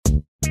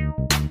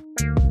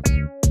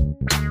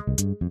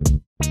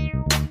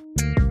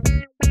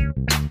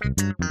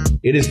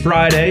It is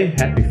Friday.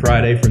 Happy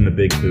Friday from the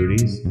Big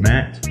Foodies.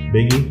 Matt,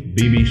 Biggie,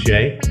 BB,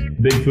 Shay.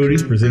 Big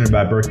Foodies presented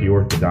by Berky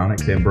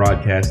Orthodontics and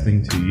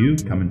broadcasting to you,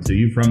 coming to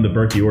you from the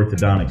Berky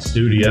Orthodontics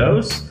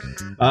studios.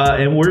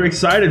 And we're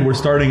excited. We're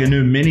starting a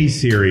new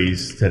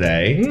mini-series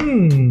today. A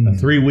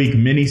 3-week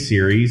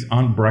mini-series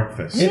on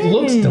breakfast. It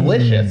looks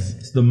delicious.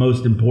 It's the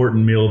most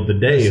important meal of the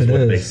day is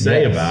what they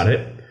say about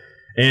it.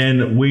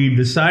 And we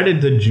decided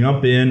to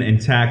jump in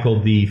and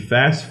tackle the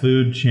fast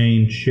food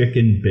chain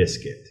Chicken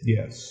Biscuit.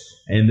 Yes.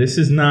 And this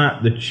is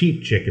not the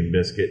cheap chicken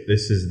biscuit.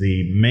 This is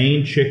the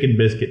main chicken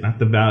biscuit, not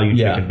the value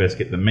chicken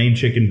biscuit, the main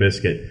chicken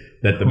biscuit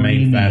that the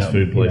main fast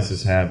food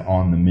places have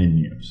on the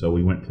menu. So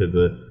we went to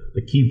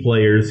the key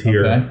players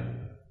here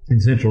in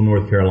Central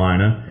North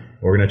Carolina.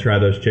 We're going to try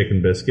those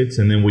chicken biscuits.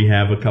 And then we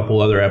have a couple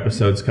other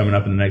episodes coming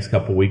up in the next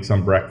couple weeks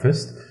on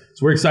breakfast.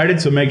 So we're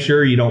excited. So make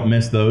sure you don't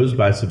miss those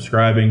by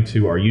subscribing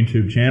to our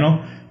YouTube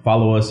channel.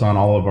 Follow us on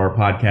all of our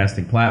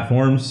podcasting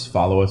platforms.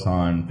 Follow us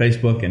on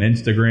Facebook and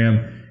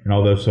Instagram and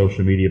all those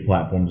social media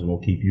platforms, and we'll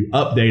keep you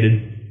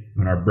updated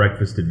on our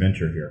breakfast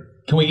adventure here.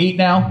 Can we eat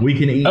now? We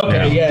can eat now.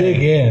 Yeah.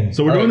 Dig in.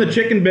 So we're doing the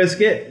chicken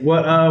biscuit.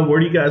 Where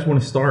do you guys want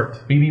to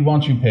start? BB, why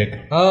don't you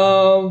pick?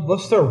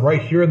 Let's start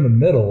right here in the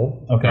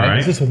middle. Okay. All right.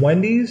 Is this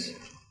Wendy's?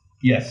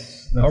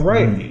 Yes. That's All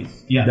right.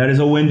 Wendy's. Yeah. That is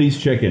a Wendy's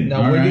chicken.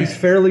 Now, All Wendy's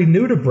fairly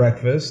new to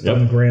breakfast in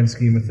the grand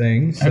scheme of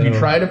things. Have you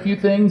tried a few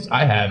things?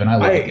 I have, and I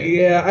like it.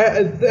 Yeah,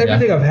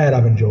 everything I've had,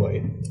 I've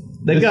enjoyed.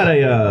 They got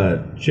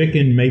a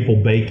chicken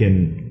maple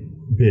bacon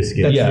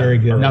biscuit. That's very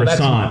good. Or Now,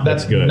 croissant.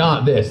 that's good.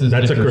 not this. This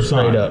That's is a just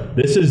croissant. straight up.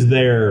 This is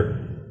their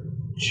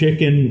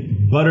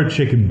butter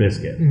chicken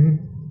biscuit.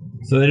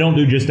 So they don't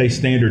do just a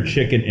standard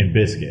chicken and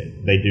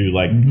biscuit. They do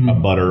like a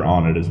butter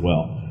on it as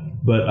well.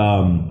 But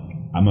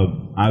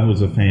I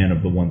was a fan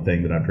of the one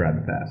thing that I've tried in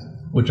the past.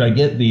 Which I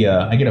get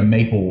a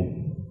maple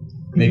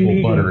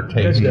butter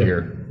taste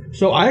here.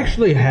 So I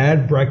actually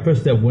had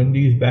breakfast at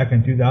Wendy's back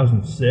in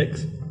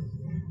 2006,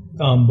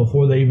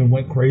 before they even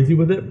went crazy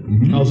with it.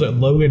 I was at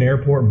Logan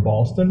Airport in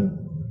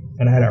Boston,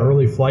 and I had an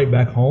early flight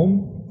back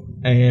home,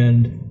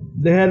 and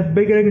they had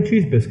bacon, egg, and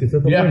cheese biscuits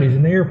at the Wendy's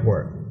in the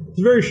airport. It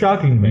was very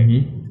shocking to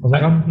me. I was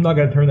like, I'm not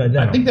going to turn that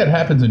down. I think that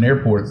happens in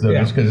airports, though,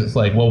 just because it's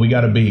like, well, we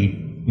got to be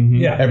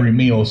every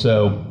meal.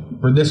 So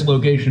for this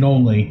location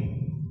only,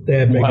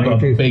 we'll have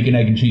a bacon,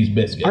 egg, and cheese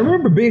biscuit. I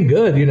remember being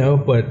good,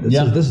 but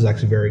this is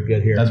actually very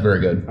good here. That's very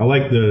good. I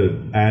like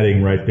the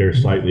adding right there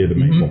slightly of the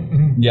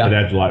maple. Yeah. It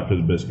adds a lot to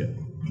the biscuit.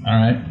 All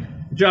right.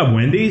 Good job,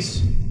 Wendy's.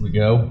 Here we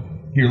go.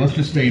 Here, let's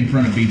just stay in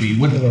front of BB.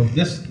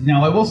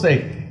 Now, I will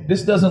say,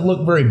 this doesn't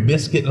look very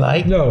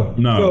biscuit-like. No.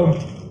 So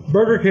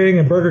Burger King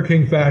in Burger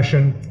King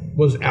fashion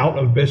was out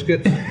of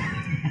biscuits.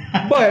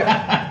 But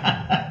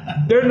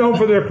they're known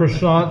for their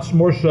croissants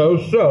more so.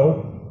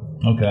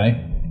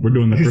 Okay. We're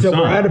doing the She croissant.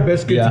 said, we're out of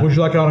biscuits. Yeah. Would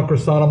you like it on a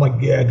croissant? I'm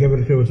like, yeah, give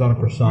it to us on a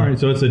croissant. All right,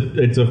 so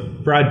it's a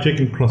fried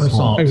chicken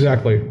croissant.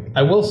 Exactly.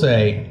 I will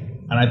say,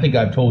 and I think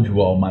I've told you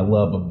all my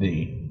love of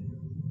the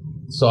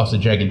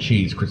sausage, egg, and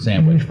cheese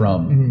sandwich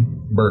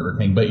from Burger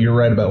King, but you're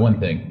right about one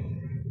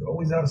thing. They're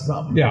always out of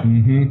something. Yeah.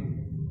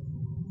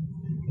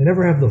 They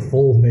never have the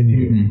full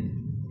menu.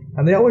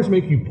 And they always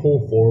make you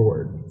pull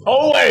forward.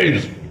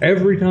 Always!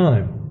 Every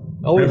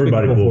time. Always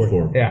Everybody make you pulls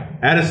forward. Yeah.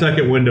 Add a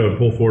second window and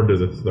pull forward to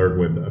the third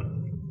window.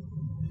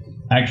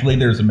 Actually,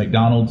 there's a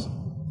McDonald's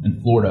in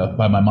Florida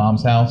by my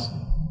mom's house.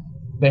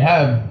 They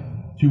have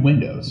 2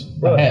 windows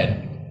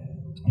ahead.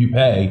 You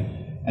pay,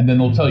 and then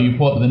they'll tell you,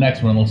 pull up to the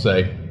next one, and they'll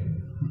say,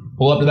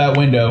 pull up to that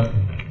window.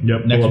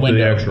 Yep, Next pull up window.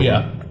 to the extra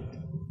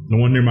one. The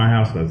one near my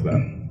house does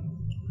that.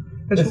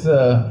 It's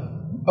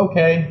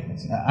okay.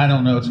 I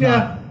don't know. It's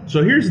not.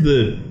 So here's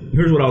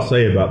what I'll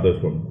say about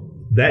this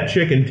one. That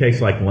chicken tastes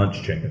like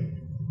lunch chicken.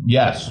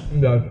 Yes.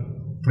 No.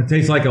 It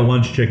tastes like a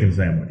lunch chicken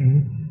sandwich.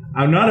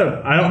 I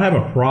don't have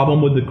a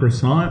problem with the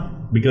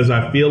croissant because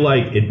I feel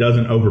like it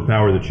doesn't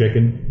overpower the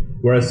chicken.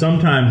 Whereas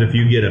sometimes if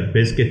you get a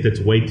biscuit that's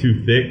way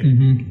too thick,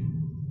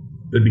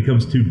 it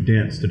becomes too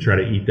dense to try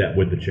to eat that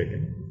with the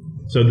chicken.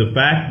 So the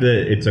fact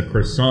that it's a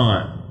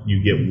croissant,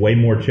 you get way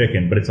more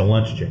chicken, but it's a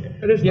lunch chicken.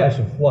 It is nice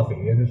and fluffy.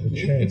 It is a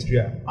change,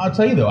 I'll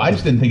tell you, though, I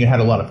just didn't think it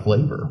had a lot of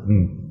flavor.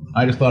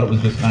 I just thought it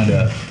was just kind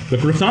of... The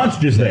croissant's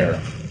just there.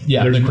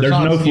 Yeah, There's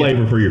no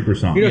flavor for your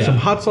croissant. Some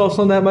hot sauce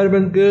on that might have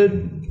been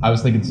good. I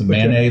was thinking some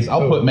mayonnaise.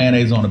 I'll put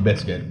mayonnaise on a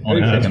biscuit.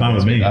 That's fine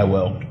with me. I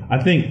will. I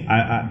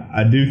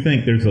do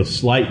think there's a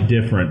slight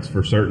difference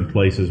for certain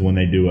places when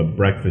they do a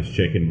breakfast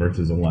chicken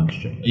versus a lunch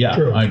chicken. Yeah,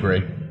 True. I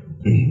agree.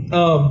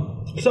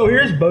 So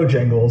here's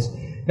Bojangles.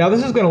 Now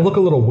this is going to look a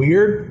little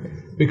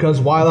weird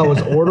because while I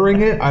was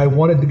ordering it, I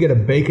wanted to get a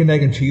bacon,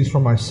 egg, and cheese for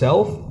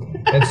myself.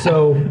 And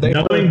so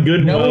knowing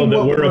good well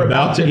that we're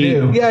about to eat,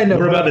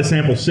 we're about to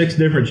sample 6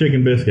 different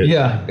chicken biscuits.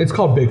 Yeah, it's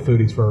called Big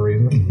Foodies for a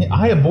reason.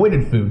 I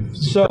avoided food.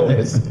 So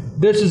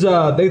this is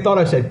they thought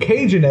I said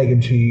Cajun egg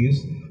and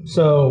cheese.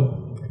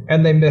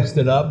 And they mixed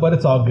it up, but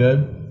it's all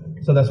good.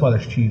 So that's why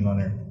there's cheese on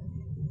there.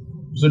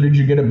 So did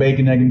you get a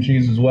bacon, egg, and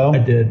cheese as well? I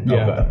did.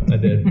 Yeah, okay. I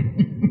did.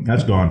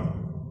 That's gone.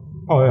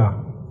 Oh yeah.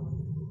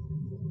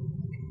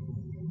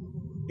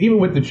 Even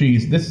with the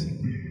cheese, this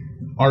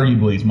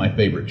arguably is my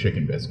favorite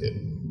chicken biscuit,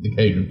 the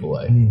Cajun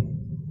filet.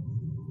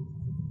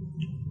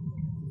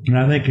 And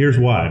I think here's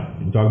why.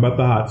 You talk about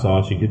the hot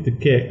sauce, you get the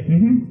kick.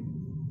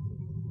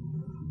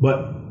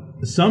 But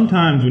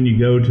sometimes when you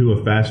go to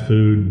a fast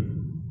food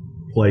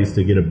place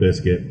to get a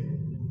biscuit,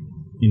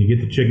 and you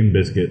get the chicken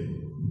biscuit,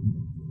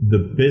 the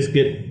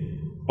biscuit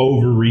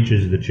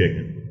overreaches the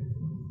chicken.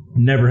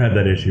 Never had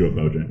that issue at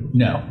Bojangles.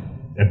 No.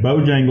 At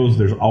Bojangles,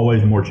 there's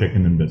always more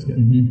chicken than biscuit.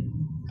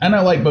 And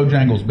I like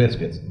Bojangles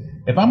biscuits.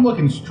 If I'm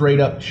looking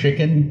straight up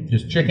chicken,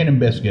 just chicken and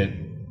biscuit,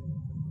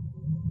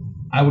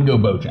 I would go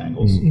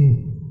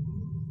Bojangles.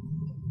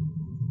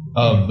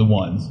 Of the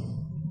ones.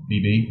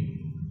 BB,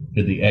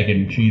 did the egg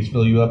and cheese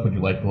fill you up? Would you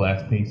like the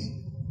last piece?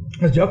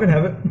 Y'all can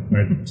have it.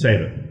 Right,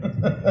 save it.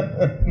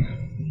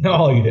 No,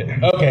 I'll eat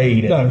it. Okay,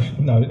 eat it.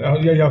 No,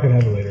 y'all can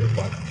have it later. It's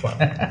fine.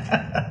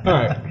 All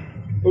right.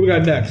 What we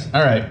got next?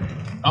 All right.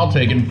 I'll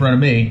take it in front of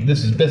me.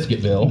 This is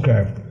Biscuitville.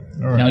 Okay.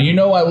 All right. Now, you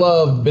know I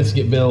love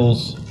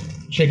Biscuitville's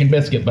chicken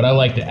biscuit, but I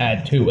like to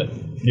add to it.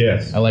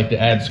 Yes. I like to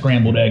add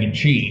scrambled egg and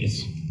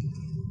cheese.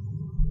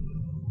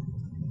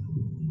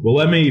 Well,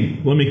 let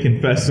me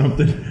confess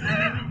something.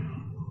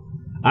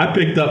 I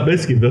picked up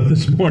Biscuitville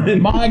this morning.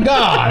 My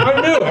God!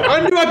 I knew it. I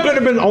knew I could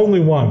have been the only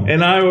one.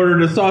 And I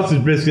ordered a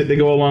sausage biscuit to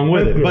go along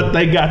with it. But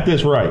they got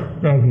this right.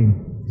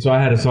 So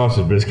I had a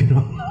sausage biscuit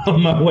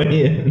on my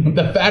way in.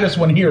 The fattest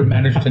one here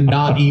managed to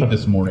not eat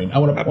this morning. I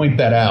want to point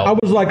that out. I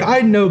was like,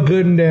 I know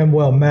good and damn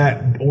well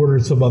Matt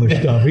ordered some other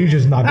stuff. He's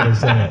just not going to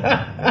say it.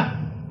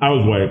 I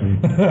was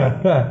waiting.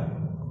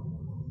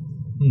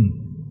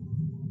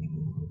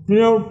 You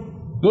know,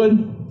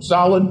 Good,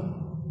 solid.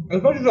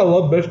 as much as I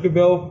love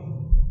Biscuitville,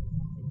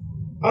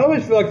 I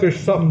always feel like there's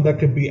something that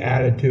could be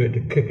added to it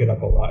to kick it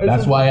up a lot.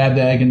 That's why I add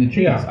the egg and the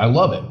cheese. Yeah. I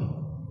love it.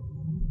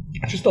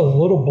 It's just a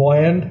little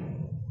bland,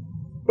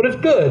 but it's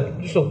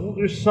good.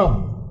 There's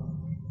something.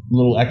 A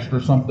little extra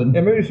something.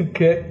 Yeah, maybe some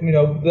kick. You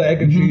know, the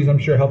egg and cheese I'm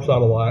sure helps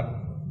out a lot.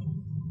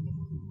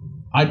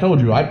 I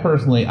told you,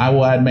 I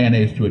will add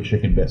mayonnaise to a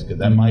chicken biscuit.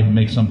 That might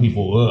make some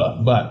people,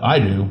 ugh, but I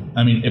do.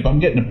 I mean, if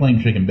I'm getting a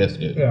plain chicken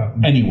biscuit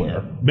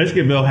anywhere.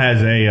 Biscuitville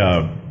has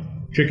a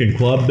chicken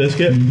club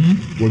biscuit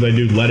where they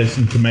do lettuce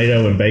and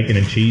tomato and bacon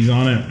and cheese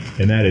on it,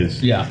 and that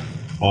is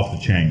off the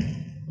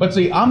chain. But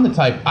see, I'm the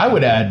type, I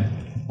would add,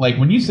 like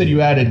when you said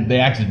they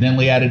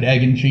accidentally added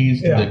egg and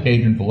cheese to the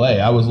Cajun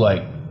filet, I was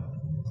like,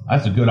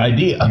 that's a good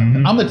idea.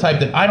 I'm the type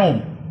that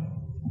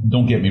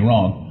don't get me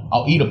wrong,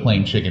 I'll eat a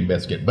plain chicken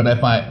biscuit, but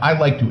if I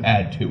like to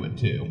add to it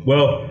too.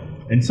 Well,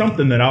 and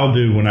something that I'll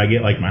do when I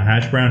get like my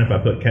hash brown, if I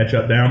put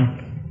ketchup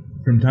down,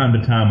 from time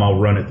to time I'll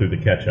run it through the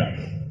ketchup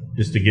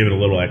just to give it a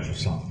little extra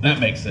something. That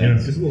makes sense. And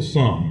it's just a little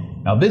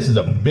something. Now this is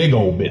a big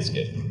old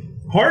biscuit.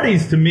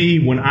 Hardee's, to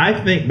me, when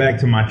I think back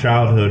to my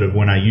childhood of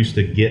when I used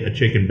to get a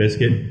chicken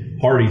biscuit,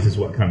 Hardee's is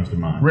what comes to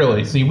mind.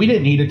 Really? See, we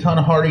didn't eat a ton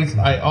of Hardee's.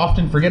 I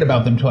often forget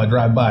about them until I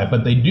drive by,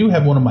 but they do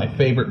have one of my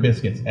favorite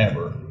biscuits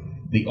ever.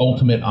 The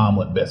ultimate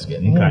omelet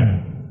biscuit. Okay.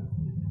 I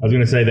was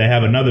going to say they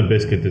have another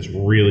biscuit that's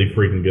really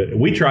freaking good.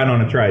 We tried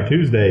on a Try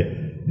Tuesday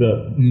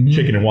the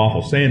chicken and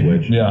waffle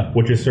sandwich,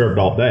 which is served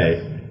all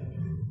day.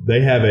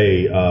 They have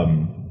a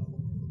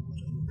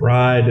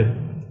fried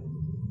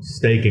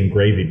steak and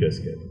gravy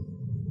biscuit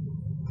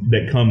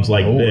that comes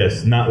like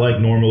this, not like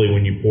normally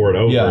when you pour it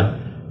over. Yeah.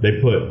 They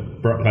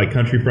put like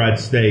country fried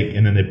steak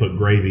and then they put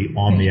gravy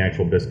on the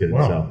actual biscuit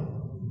itself.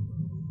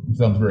 It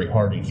sounds very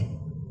hearty.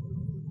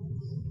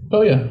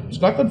 Oh yeah, it's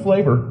got good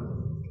flavor.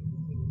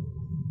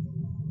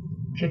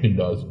 Chicken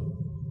does.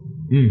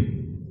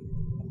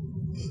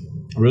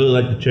 I really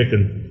like the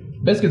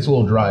chicken. Biscuit's a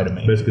little dry to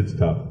me. Biscuit's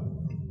tough.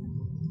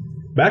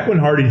 Back when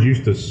Hardee's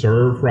used to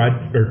serve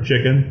fried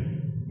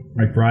chicken,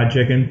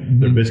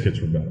 their biscuits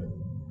were better.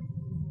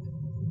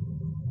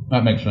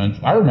 That makes sense.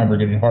 I remember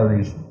getting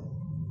Hardee's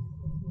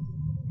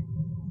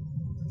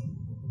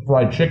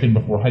fried chicken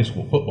before high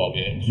school football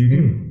games.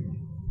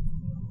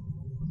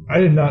 I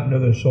did not know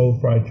they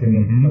sold fried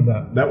chicken like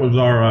that. That was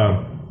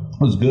our...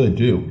 It was good,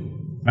 too.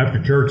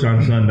 After church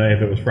on Sunday,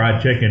 if it was fried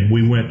chicken,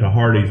 we went to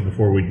Hardee's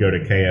before we'd go to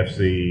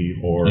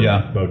KFC or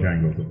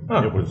Bojangles.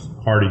 It was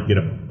Hardee, get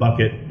a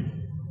bucket.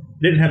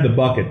 Didn't have the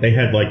bucket. They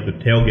had like the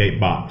tailgate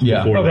box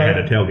before they had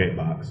a tailgate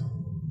box.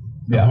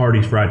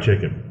 Hardee's fried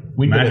chicken.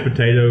 Mashed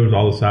potatoes,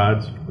 all the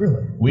sides.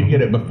 Really? We'd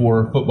get it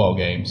before football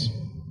games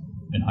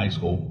in high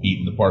school, eat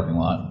in the parking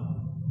lot.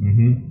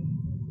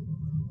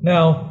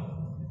 Now,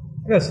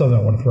 I got something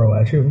I want to throw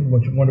at you.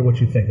 Wonder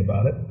what you think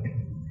about it.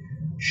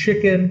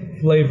 Chicken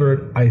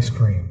flavored ice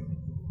cream.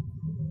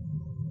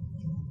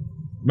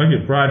 Make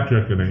it fried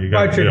chicken and you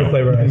got fried chicken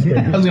flavored ice cream.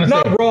 I was gonna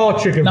Not say, raw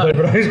chicken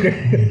flavored ice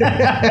cream.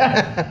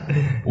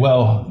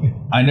 Well,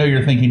 I know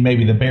you're thinking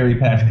maybe the Berry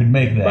Patch could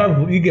make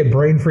that. You get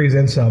brain freeze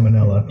and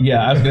salmonella.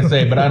 Yeah, I was gonna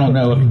say, but I don't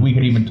know if we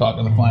could even talk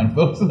to the fine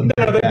folks.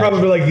 They'd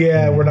probably be like,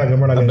 "Yeah, we're not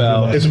gonna do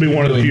that." This will be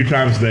one of the few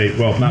times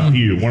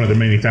one of the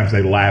many times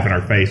they laugh in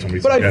our face when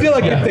we. But I feel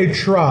like if they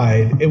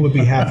tried, it would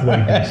be halfway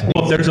decent.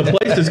 Well, if there's a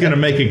place that's going to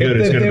make it good,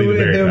 it's going to be the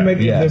Berry Patch. They're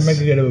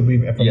making it good. It would be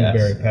from the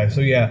Berry Patch.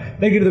 So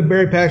thank you to the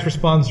Berry Patch for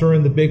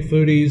sponsoring the Big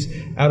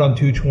Foodies out on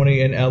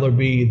 220 in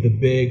Ellerby, the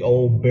big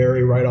old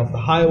berry right off the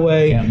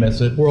highway. Can't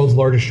miss it. World's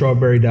largest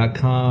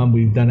strawberry.com.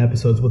 We've done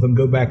episodes with them.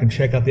 Go back and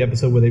check out the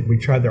episode where we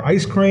tried their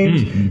ice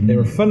creams. They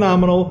were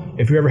phenomenal.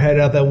 If you ever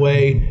headed out that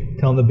way,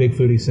 tell them the Big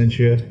Foodie sent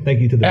you. Thank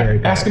you to the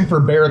berry. Ask him for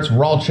Barrett's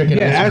raw chicken.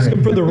 Yeah, ask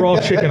him for the raw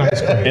chicken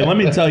ice cream. And let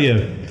me tell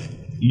you,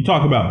 you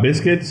talk about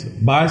biscuits,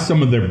 buy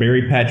some of their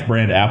Berry Patch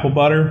brand apple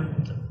butter,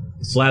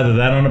 slather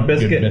that on a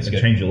biscuit, and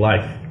change your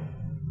life.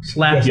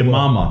 Slap your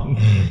mama,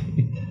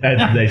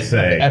 as they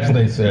say. As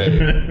they say.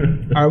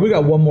 All right, we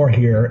got one more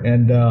here,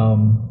 and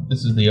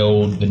this is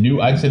the new.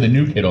 I'd say the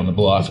new kid on the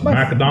block.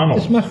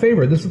 McDonald's. It's my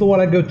favorite. This is the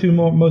one I go to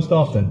most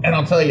often. And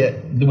I'll tell you,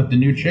 with the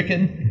new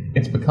chicken,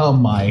 it's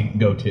become my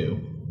go-to.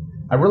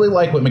 I really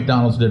like what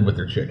McDonald's did with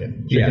their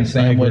chicken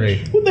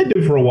sandwich. What did they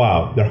do for a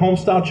while? Their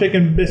home-style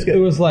chicken biscuit? It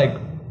was like,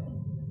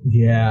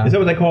 yeah. Is that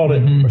what they called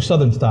it? Or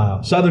Southern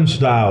style.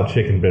 Southern-style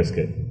chicken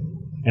biscuit.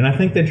 And I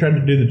think they tried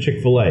to do the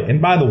Chick-fil-A.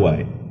 And by the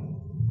way,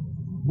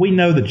 we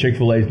know that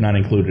Chick-fil-A is not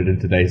included in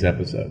today's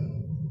episode.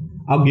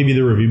 I'll give you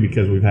the review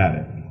because we've had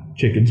it.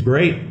 Chicken's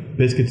great.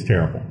 Biscuit's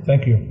terrible.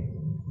 Thank you.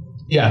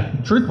 Yeah,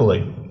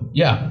 truthfully.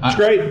 Yeah. It's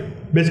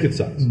great. Biscuit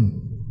sucks.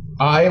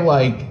 I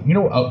like,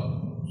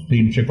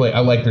 speaking of Chick-fil-A, I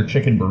like their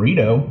chicken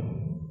burrito.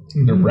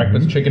 Their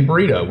breakfast chicken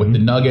burrito with the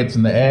nuggets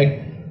and the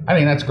egg. I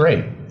mean, that's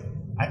great.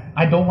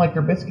 I don't like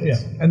their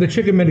biscuits. Yeah. And the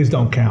chicken minis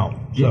don't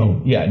count.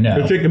 So yeah,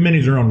 no. The chicken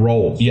minis are on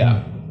rolls.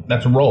 Yeah,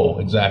 that's a roll,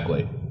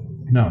 exactly.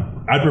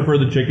 No. I prefer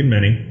the chicken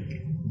mini.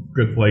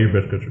 Chick-fil-A, your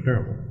biscuits are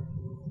terrible.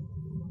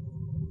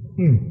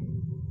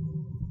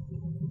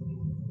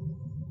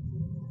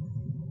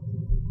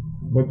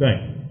 What do you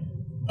think?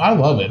 I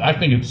love it. I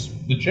think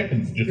the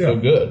chicken's just so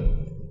good.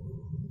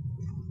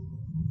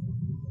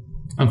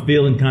 I'm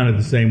feeling kind of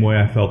the same way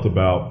I felt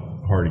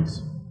about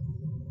Hardee's.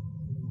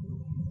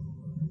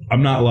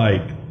 I'm not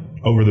like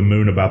over the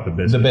moon about the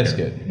biscuit. The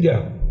biscuit.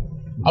 yeah.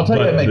 I'll tell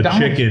you what, But the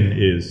McDonald's chicken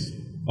is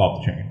off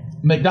the chain.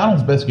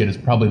 McDonald's biscuit is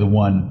probably the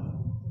one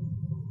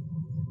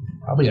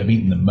I've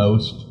eaten the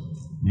most.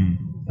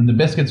 And the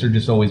biscuits are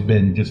just always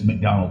been just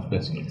McDonald's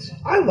biscuits.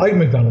 I like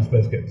McDonald's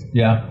biscuits.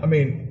 Yeah. I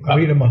mean, I've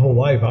eaten them my whole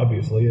life,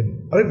 obviously,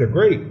 and I think they're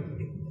great.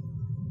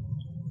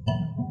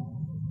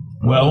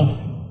 Well,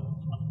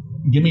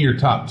 give me your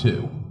top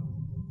two.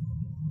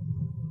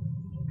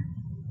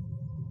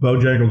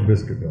 Bojangles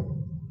Biscuitville.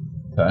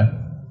 Okay.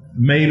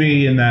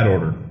 Maybe in that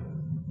order.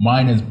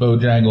 Mine is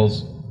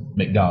Bojangles,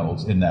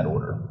 McDonald's in that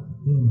order.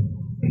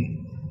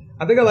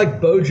 I think I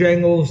like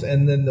Bojangles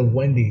and then the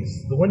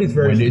Wendy's. The Wendy's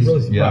really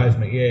surprised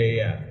me.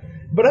 Yeah.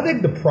 But I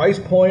think the price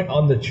point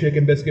on the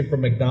chicken biscuit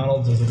from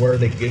McDonald's is where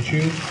they get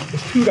you.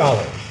 It's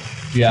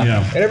 $2.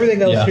 Yeah. And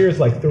everything else here is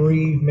like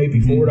 $3, maybe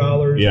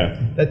 $4. Yeah.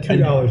 That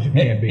 $2 you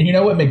can't beat. And you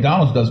know what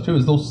McDonald's does too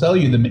is they'll sell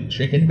you the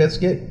McChicken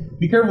biscuit.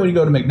 Be careful when you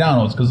go to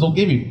McDonald's because they'll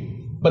give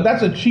you. But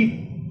that's a pretty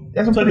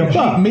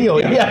cheap meal.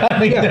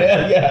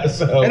 Yeah.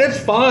 So. And it's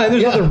fine.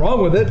 There's nothing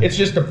wrong with it. It's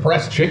just a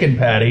pressed chicken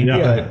patty.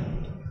 Yeah.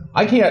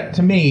 I can't.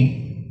 To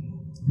me,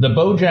 the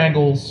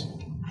Bojangles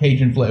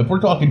Cajun flavor. If we're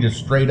talking just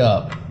straight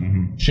up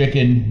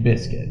chicken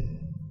biscuit,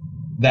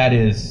 that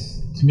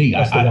is to me.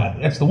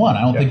 That's the one.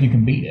 I don't think you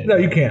can beat it. No,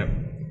 you can't.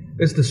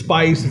 It's the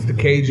spice, it's the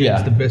Cajun,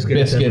 it's the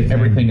biscuit.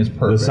 Everything is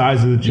perfect. The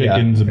size of the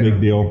chicken's a big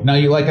deal. Now,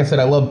 like I said,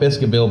 I love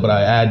Biscuitville, but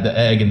I add the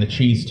egg and the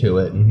cheese to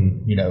it.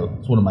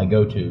 It's one of my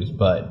go-tos.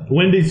 But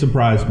Wendy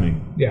surprised me.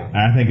 Yeah. And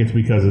I think it's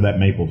because of that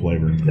maple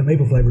flavoring. The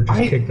maple flavor just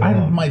kicked it I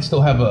off. might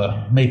still have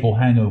a maple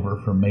hangover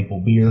from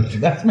maple beer.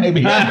 That's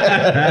maybe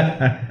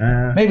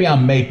maybe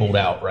I'm mapled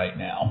out right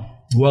now.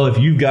 Well, if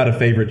you've got a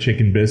favorite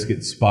chicken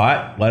biscuit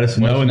spot, let us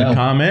know in the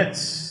comments.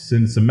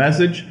 Send us a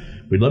message.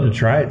 We'd love to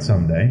try it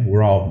someday.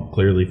 We're all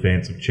clearly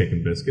fans of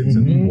chicken biscuits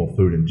and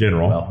food in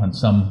general. Well, and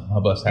some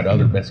of us had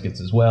other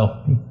biscuits as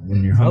well.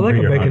 When you're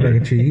hungry, I like a bacon, egg,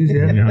 and cheese.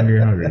 Yeah. When you're hungry,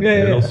 you're hungry.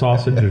 Yeah. Little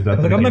sausage. There's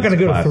nothing. I'm not going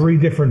to go to 3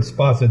 different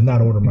spots and not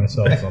order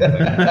myself something.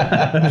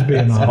 I'm just being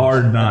honest. It's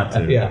hard not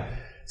to. Yeah.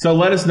 So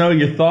let us know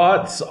your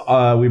thoughts.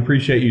 We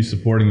appreciate you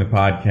supporting the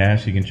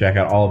podcast. You can check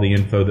out all the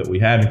info that we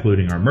have,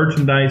 including our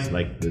merchandise,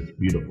 like this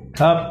beautiful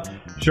cup,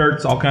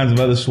 shirts, all kinds of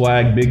other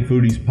swag,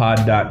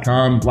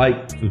 bigfoodiespod.com.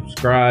 Like,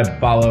 subscribe,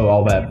 follow,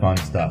 all that fun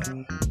stuff.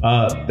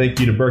 Thank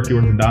you to Berky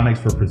Orthodontics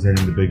for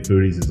presenting the Big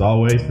Foodies as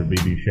always. For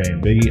BB, Shay,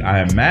 and Biggie, I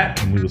am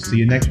Matt, and we will see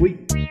you next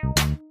week.